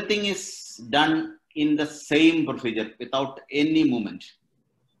 everything is done in the same procedure without any movement.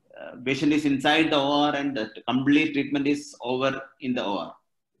 Patient is inside the OR and the complete treatment is over in the OR.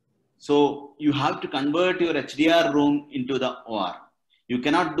 So you have to convert your HDR room into the OR. You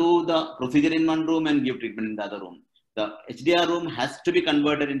cannot do the procedure in one room and give treatment in the other room. The HDR room has to be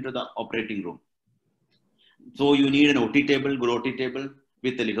converted into the operating room. So you need an OT table, good OT table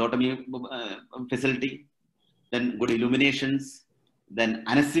with a lithotomy facility, then good illuminations, then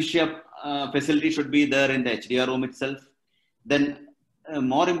anesthesia facility should be there in the HDR room itself. Then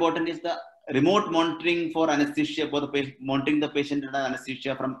more important is the remote monitoring for anesthesia, for the patient, monitoring the patient under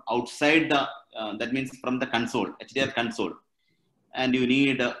anesthesia from outside the, that means from the console, HDR console. And you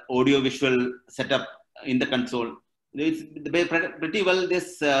need audio visual setup in the console. It's pretty well,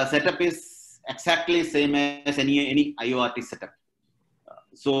 this setup is exactly same as any IORT setup.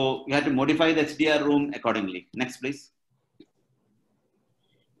 So you have to modify the HDR room accordingly. Next, please.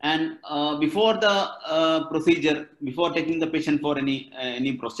 And before the procedure, before taking the patient for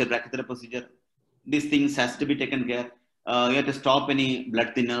any prostate brachytherapy procedure, these things has to be taken care. You have to stop any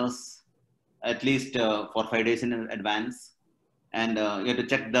blood thinners at least for 5 days in advance. And you have to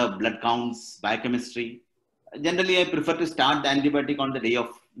check the blood counts, biochemistry. Generally, I prefer to start the antibiotic on the day of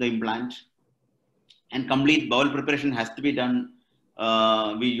the implant. And complete bowel preparation has to be done.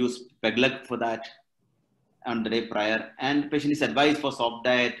 We use PEGLEC for that. on the day prior, and the patient is advised for soft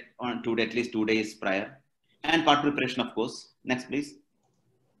diet on at least 2 days prior, and part preparation, of course. Next, please.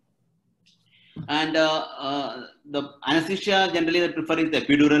 And the anesthesia generally they prefer is the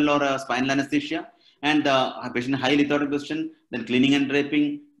epidural or spinal anesthesia, and the patient high lithotic position, then cleaning and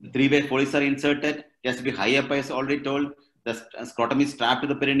draping. The 3-way Foley's are inserted. It has to be high up, as already told. The scrotum is strapped to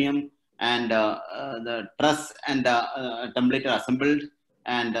the perineum, and the truss and template are assembled.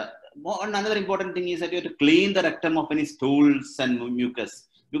 And another important thing is that you have to clean the rectum of any stools and mucus,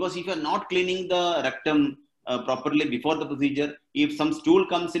 because if you are not cleaning the rectum properly before the procedure, if some stool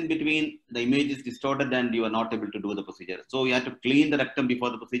comes in between, the image is distorted and you are not able to do the procedure. So you have to clean the rectum before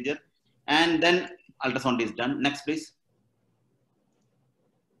the procedure, and then ultrasound is done. Next, please.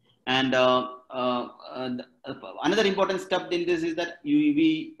 And another important step in this is that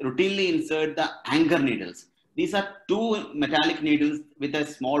we routinely insert the anchor needles. These are 2 metallic needles with a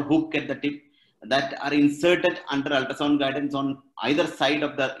small hook at the tip that are inserted under ultrasound guidance on either side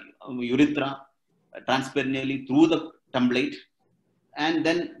of the urethra, transperineally through the template. And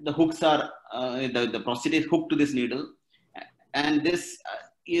then the hooks are, the prostate is hooked to this needle, and this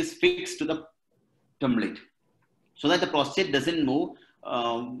is fixed to the template so that the prostate doesn't move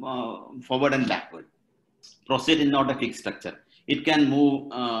forward and backward. Prostate is not a fixed structure. It can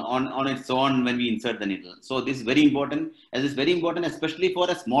move on its own when we insert the needle. So this is very important, as it's very important especially for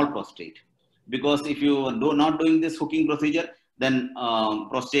a small prostate, because if you are not doing this hooking procedure, then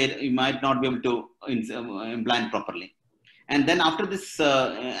prostate you might not be able to implant properly. And then after this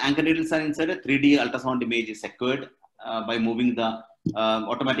anchor needles are inserted, 3D ultrasound image is secured by moving the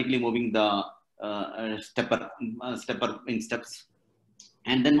automatically moving the stepper in steps.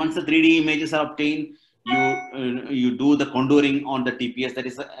 And then once the 3D images are obtained, you do the contouring on the TPS that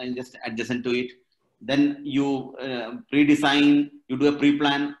is just adjacent to it. Then you pre-design, you do a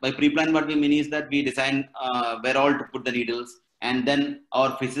pre-plan. By pre-plan, what we mean is that we design where all to put the needles, and then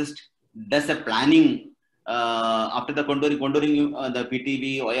our physicist does a planning after the contouring the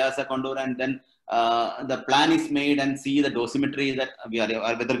PTV, OIASA contour, and then the plan is made and see the dosimetry that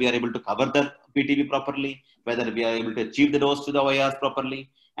whether we are able to cover the PTV properly, whether we are able to achieve the dose to the OIRs properly.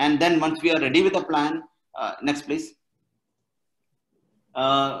 And then once we are ready with the plan, next please,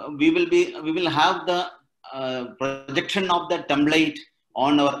 we will have the projection of the template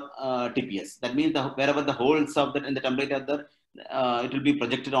on our TPS. That means wherever the holes of in the template are there, it will be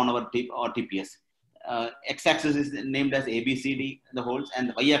projected on our TPS. X-axis is named as ABCD, the holes, and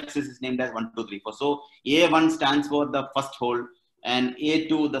the Y-axis is named as 1, 2, 3, 4. So A1 stands for the first hole, and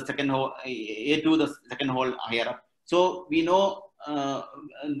A2 the second hole, A2 the second hole higher up. So we know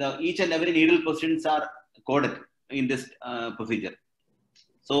each and every needle positions are coded in this procedure.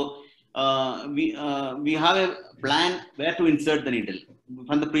 So we have a plan where to insert the needle.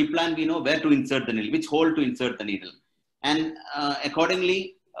 From the pre-plan, we know where to insert the needle, which hole to insert the needle, and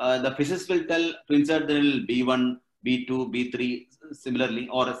accordingly, the physicist will tell to insert the needle B1, B2, B3, similarly,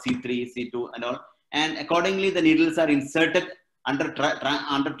 or C3, C2, and all. And accordingly, the needles are inserted under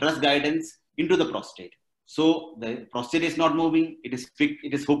truss guidance into the prostate. So the prostate is not moving; it is fixed,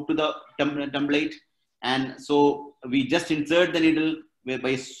 it is hooked to the template, and so we just insert the needle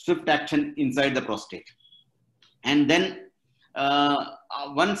by swift action inside the prostate. And then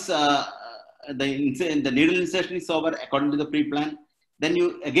once the needle insertion is over according to the pre-plan, then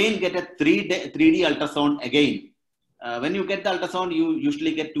you again get a 3D ultrasound again. When you get the ultrasound, you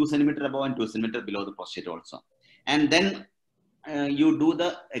usually get 2 centimeter above and 2 centimeter below the prostate also. And then you do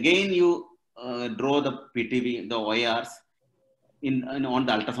you draw the PTV, the OIRs on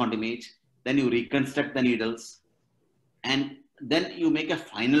the ultrasound image. Then you reconstruct the needles, and then you make a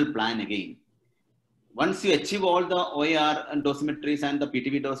final plan again. Once you achieve all the OIR and dosimetries and the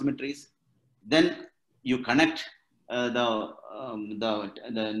PTV dosimetries, then you connect the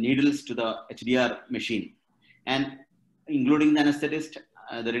needles to the HDR machine, and including the anesthetist,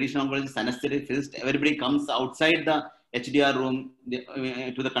 the radiation oncologist, anesthetist, everybody comes outside the HDR room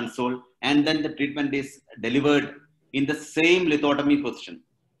to the console, and then the treatment is delivered in the same lithotomy position.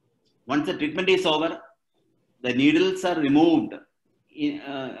 Once the treatment is over, the needles are removed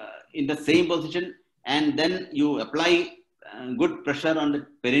in the same position, and then you apply good pressure on the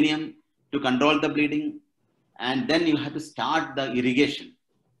perineum to control the bleeding, and then you have to start the irrigation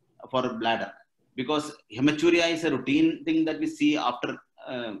for bladder, because hematuria is a routine thing that we see after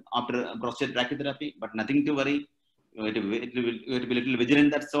prostate brachytherapy, but nothing to worry. You have to be a little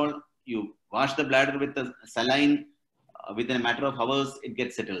vigilant, that's all. You wash the bladder with the saline, within a matter of hours, it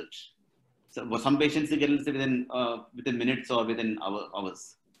gets settled. So for some patients, it gets within minutes or within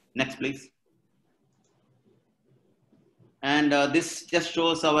hours. Next, please. And this just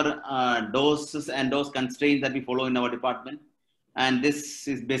shows our doses and dose constraints that we follow in our department. And this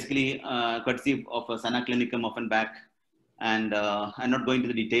is basically courtesy of Sana Clinicum Offenbach. And I'm not going to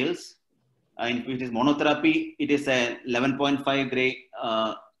the details. If it is monotherapy, it is a 11.5 gray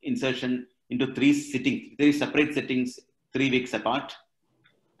insertion into 3 separate sittings, 3 weeks apart.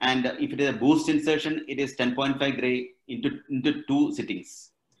 And if it is a boost insertion, it is 10.5 gray into 2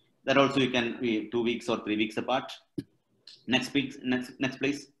 sittings. That also you can be 2 weeks or 3 weeks apart. Next please.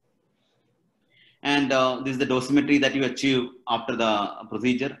 And this is the dosimetry that you achieve after the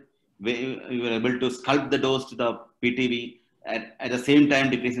procedure. You are able to sculpt the dose to the PTV at the same time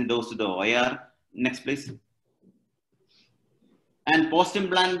decreasing the dose to the OIR. Next please. And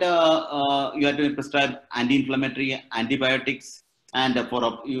post-implant, you have to prescribe anti-inflammatory antibiotics, and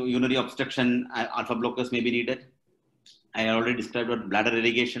for urinary obstruction, alpha blockers may be needed. I already described about bladder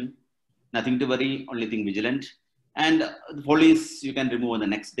irrigation. Nothing to worry, only thing vigilant. And the Foley's you can remove on the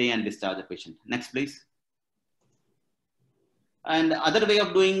next day and discharge the patient. Next, please. And other way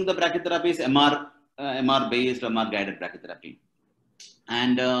of doing the brachytherapy is MR-based, MR-guided brachytherapy.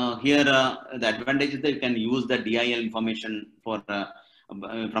 And here the advantage is that you can use the DIL information for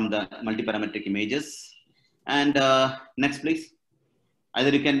from the multiparametric images. And next, please. Either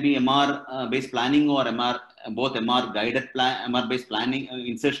it can be MR-based planning or both MR-guided MR-based planning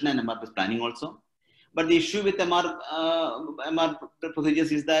insertion and MR-based planning also. But the issue with MR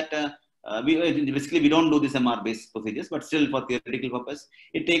procedures is that basically we don't do this MR-based procedures, but still for theoretical purpose,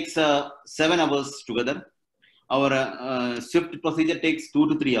 it takes 7 hours together. Our SWIFT procedure takes 2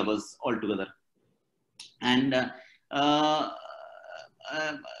 to 3 hours altogether. And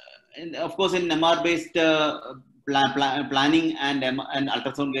of course, in MR-based planning and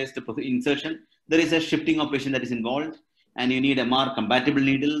ultrasound-based insertion, there is a shifting of patient that is involved, and you need MR-compatible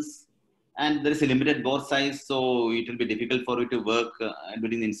needles. And there is a limited bore size, so it will be difficult for you to work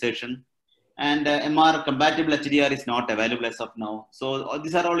during the insertion. And MR compatible HDR is not available as of now. So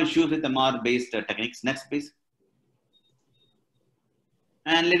these are all issues with MR based techniques. Next, please.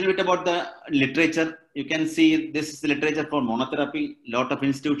 And a little bit about the literature. You can see this is the literature for monotherapy, lot of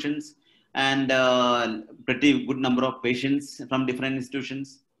institutions, and pretty good number of patients from different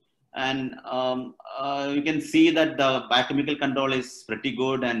institutions. And you can see that the biochemical control is pretty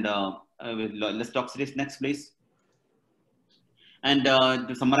good and with less toxicities. Next, please. And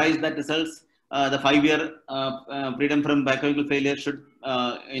to summarize that results, the 5-year freedom from biochemical failure should,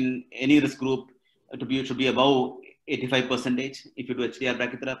 in any risk group, should be above 85% if you do HDR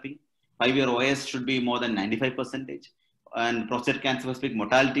brachytherapy. 5-year OS should be more than 95%. And prostate cancer specific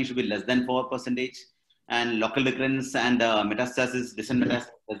mortality should be less than 4%. And local recurrence and metastasis, distant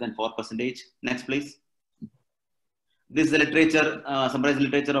metastasis less than 4%. Next, please. This is the literature, summarized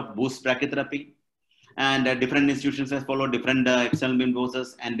literature of boost brachytherapy. And different institutions have followed different external beam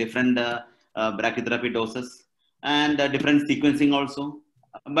doses and different brachytherapy doses and different sequencing also.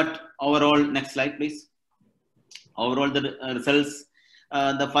 But overall, next slide, please. Overall, the results,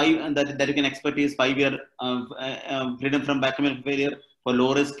 that you can expect is 5-year freedom from biochemical failure for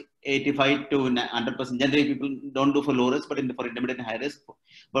low risk, 85 to 100%. Generally, people don't do for low risk, but for intermediate and high risk.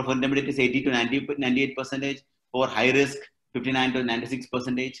 But for intermediate, is 80 to 98%. For high risk, 59 to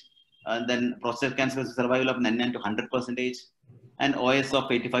 96%. Then prostate cancer survival of 99 to 100%. And OS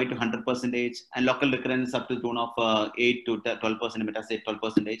of 85 to 100%. And local recurrence up to the tune of 8 to 12%, metastasis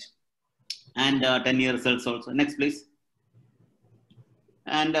 12%. And 10-year results also. Next, please.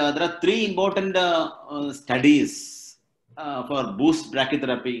 And there are 3 important studies for boost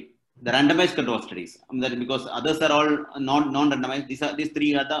brachytherapy. The randomized control studies, because others are all non-randomized. These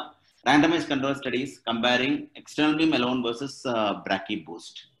 3 are the randomized control studies comparing external beam alone versus brachy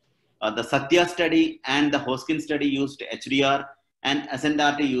boost. The Satya study and the Hoskin study used HDR, and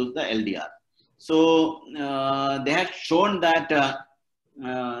SNRT used the LDR. So they have shown that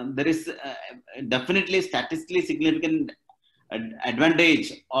there is definitely statistically significant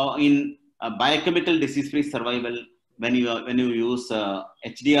advantage in biochemical disease-free survival when you use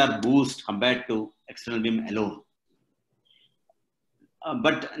HDR boost compared to external beam alone.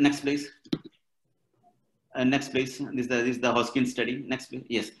 But next, please. Next, please. This is the Hoskin study. Next, please.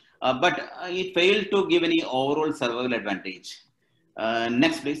 Yes. But it failed to give any overall survival advantage.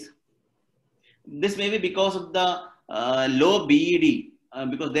 Next, please. This may be because of the low BED,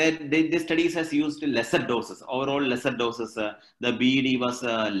 because the studies has used lesser doses, overall lesser doses. The BED was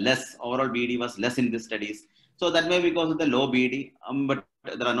less, overall BED was less in these studies. So that may be because of the low BED, but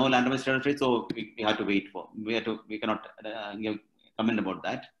there are no randomized studies, so we have to wait for. We cannot give comment about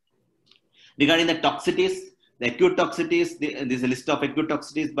that. Regarding the toxicities, the acute toxicities, there is a list of acute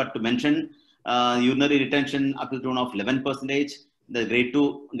toxicities, but to mention Urinary retention up to the tune of 11%. The grade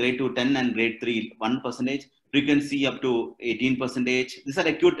 2 10, and grade 3 1%. Frequency up to 18%. These are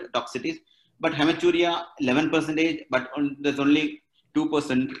acute toxicities. But hematuria 11%, but there's only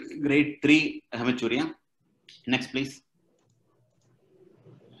 2% grade 3 hematuria. Next, please.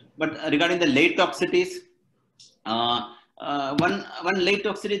 But regarding the late toxicities, one late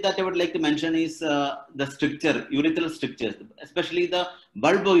toxicity that I would like to mention is the stricture, urethral strictures, especially the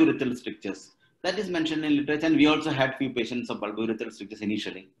bulbourethral strictures. That is mentioned in literature, and we also had few patients of bulbourethral strictures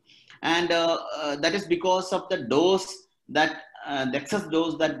initially. And that is because of the dose that, the excess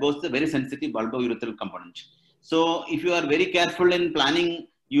dose that goes to the very sensitive bulbourethral component. So if you are very careful in planning,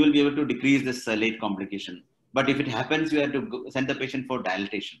 you will be able to decrease this late complication. But if it happens, you have to send the patient for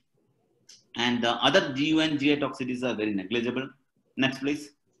dilatation. And the other GU and GI toxicities are very negligible. Next,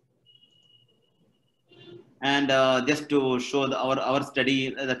 please. And just to show our study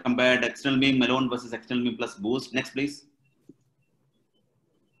that compared external beam alone versus external beam plus boost. Next, please.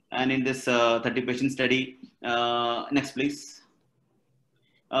 And in this 30 patient study, next, please.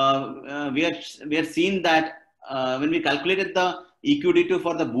 We have seen that when we calculated the EQD2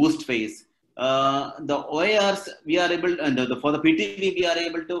 for the boost phase, the OARs we are able to, for the PTV we are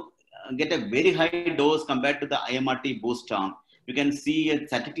able to get a very high dose compared to the IMRT boost arm. You can see a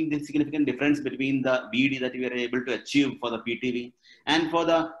statistically significant difference between the BD that we are able to achieve for the PTV, and for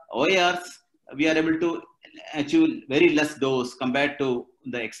the OARs we are able to achieve very less dose compared to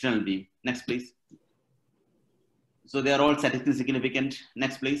the external beam. Next, please. So they are all statistically significant.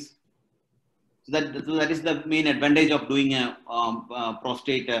 Next, please. So that is the main advantage of doing a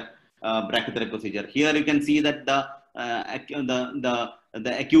prostate brachytherapy procedure. Here you can see that the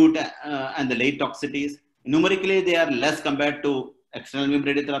acute and the late toxicities, numerically they are less compared to external beam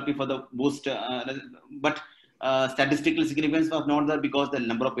radiotherapy for the boost, but statistical significance was not there because the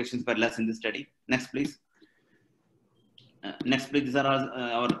number of patients were less in this study. Next, please. Next, please. These are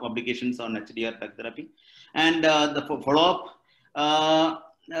our publications on HDR brachytherapy. And the follow-up,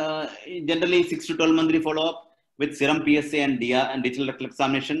 generally 6 to 12 monthly follow-up with serum PSA and DR and digital rectal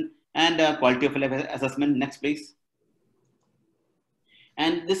examination and quality of life assessment. Next, please.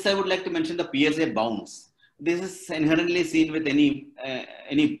 And this I would like to mention the PSA bounce. This is inherently seen with any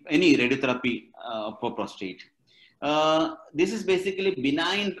radiotherapy for prostate. This is basically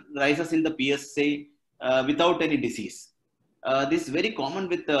benign rises in the PSA without any disease. This is very common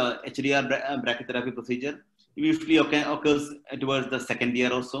with the HDR brachytherapy procedure. It usually occurs towards the second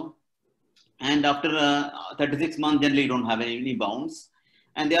year or so. And after 36 months, generally you don't have any bounce.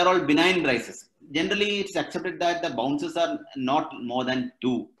 And they are all benign rises. Generally, it's accepted that the bounces are not more than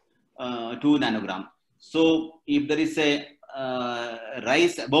 2 nanogram. So if there is a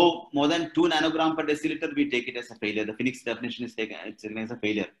rise above more than 2 nanogram per deciliter, we take it as a failure. The Phoenix definition is taken as a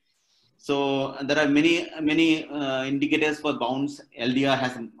failure. So there are many indicators for bounce.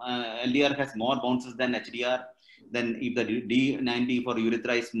 LDR has more bounces than HDR. Then if the D90 for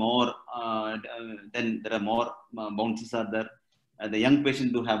urethra is more, then there are more bounces are there. The young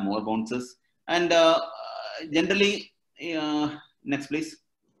patients do have more bounces. And generally, next please.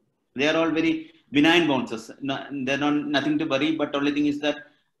 They are all very benign bounces. They're nothing to worry, but the only thing is that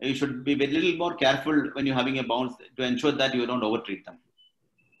you should be a little more careful when you're having a bounce to ensure that you don't overtreat them.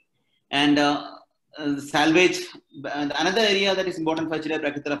 And salvage, another area that is important for HDR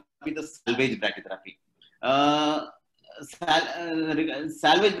brachytherapy, the salvage brachytherapy.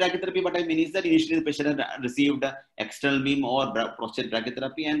 Salvage brachytherapy, what I mean is that initially the patient has received external beam or prostate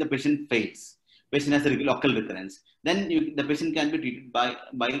brachytherapy and the patient fails. Patient has a local recurrence. Then the patient can be treated by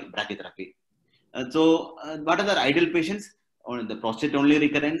brachytherapy. So what are the ideal patients? Or the prostate only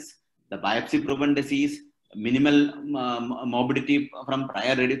recurrence, the biopsy proven disease, minimal morbidity from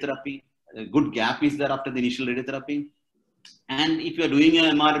prior radiotherapy, a good gap is there after the initial radiotherapy. And if you are doing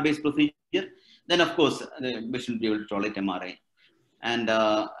an MRI based procedure, then of course the patient will be able to tolerate MRI. And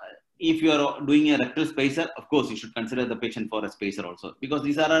if you are doing a rectal spacer, of course you should consider the patient for a spacer also, because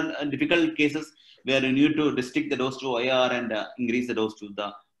these are difficult cases where you need to restrict the dose to OAR and increase the dose to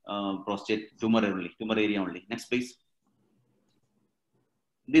the prostate tumor area only. Next, please.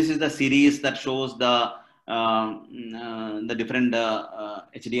 This is the series that shows the different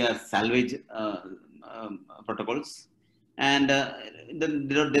HDR salvage protocols, and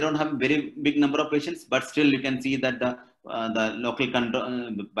they don't have a very big number of patients, but still you can see that the local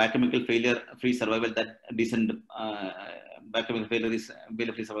biochemical failure free survival, that decent biochemical failure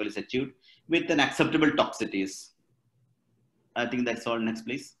free survival is achieved with an acceptable toxicities. I think that's all. Next,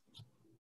 please.